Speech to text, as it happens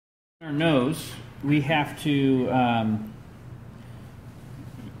Our nose, we have to, you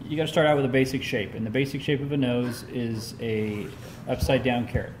got to start out with a basic shape, and the basic shape of a nose is a upside down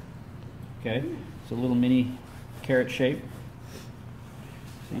carrot. Okay, it's a little mini carrot shape.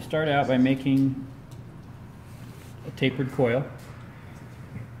 So you start out by making a tapered coil,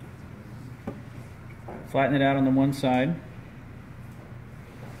 flatten it out on the one side,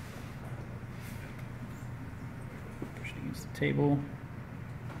 push it against the table.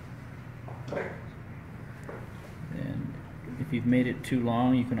 And if you've made it too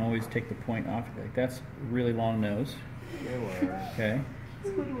long, you can always take the point off. Like that's a really long nose. Okay,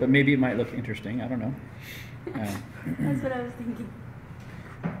 but maybe it might look interesting. I don't know. That's what I was thinking.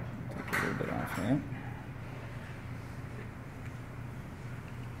 Take a little bit off that.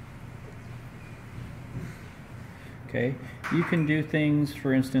 Okay, you can do things.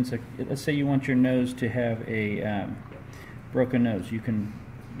 For instance, let's say you want your nose to have a broken nose. You can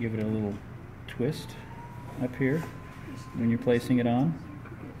give it a little twist up here when you're placing it on.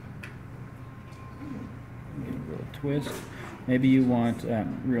 Give it a little twist. Maybe you want a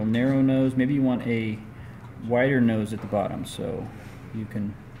real narrow nose. Maybe you want a wider nose at the bottom, so you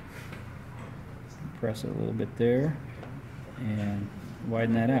can press it a little bit there and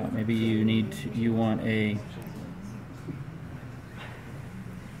widen that out. Maybe you want a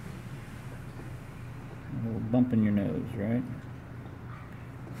little bump in your nose, right?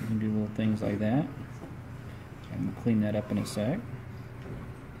 You can do little things like that, and we'll clean that up in a sec.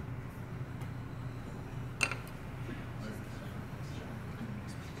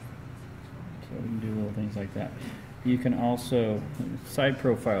 So we can do little things like that. You can also, side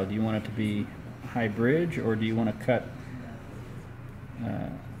profile, do you want it to be high bridge, or do you want to cut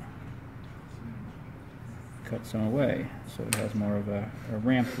some away so it has more of a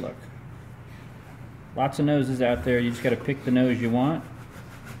ramp look? Lots of noses out there. You just got to pick the nose you want.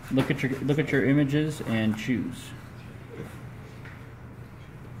 Look at your images and choose.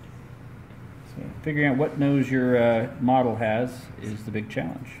 So figuring out what nose your model has is the big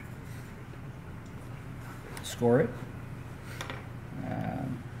challenge. Score it.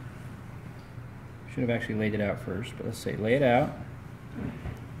 Should have actually laid it out first, but let's say lay it out.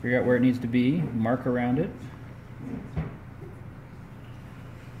 Figure out where it needs to be. Mark around it.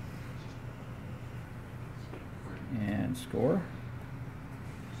 And score.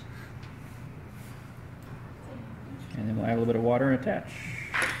 And then we'll add a little bit of water and attach.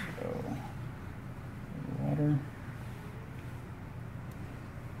 So, water.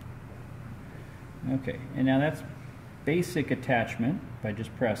 Okay, and now that's basic attachment by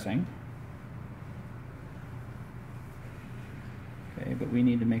just pressing. Okay, but we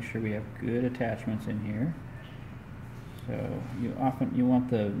need to make sure we have good attachments in here. So you want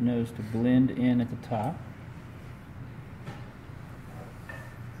the nose to blend in at the top.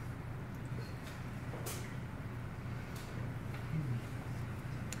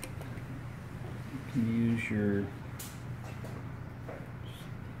 You can use your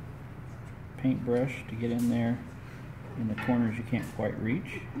paintbrush to get in there in the corners you can't quite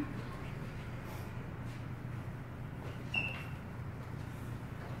reach.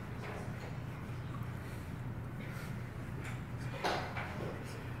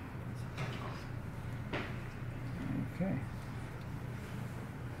 Okay.